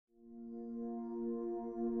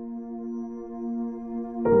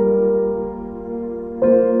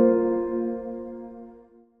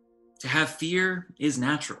fear is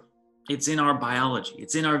natural. It's in our biology.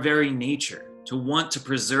 It's in our very nature to want to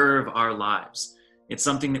preserve our lives. It's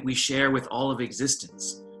something that we share with all of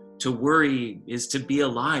existence. To worry is to be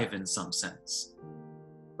alive in some sense.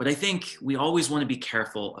 But I think we always want to be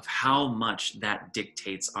careful of how much that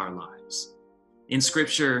dictates our lives. In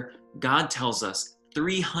Scripture, God tells us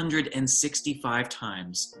 365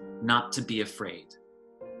 times not to be afraid.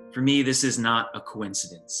 For me, this is not a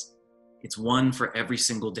coincidence. It's one for every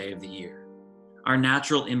single day of the year. Our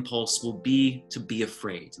natural impulse will be to be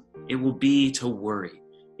afraid. It will be to worry.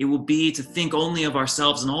 It will be to think only of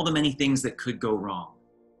ourselves and all the many things that could go wrong.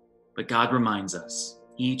 But God reminds us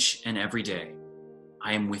each and every day,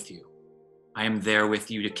 I am with you. I am there with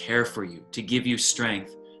you to care for you, to give you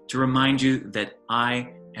strength, to remind you that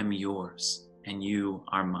I am yours and you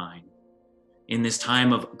are mine. In this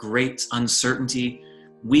time of great uncertainty,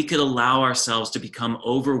 we could allow ourselves to become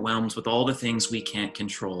overwhelmed with all the things we can't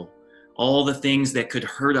control, all the things that could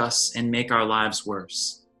hurt us and make our lives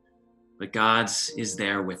worse. But God is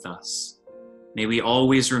there with us. May we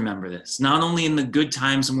always remember this, not only in the good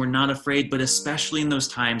times when we're not afraid, but especially in those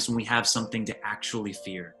times when we have something to actually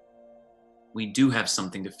fear. We do have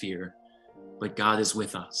something to fear, but God is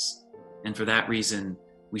with us. And for that reason,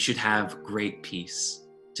 we should have great peace,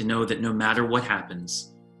 to know that no matter what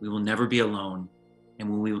happens, we will never be alone, and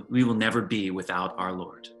we will never be without our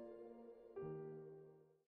Lord.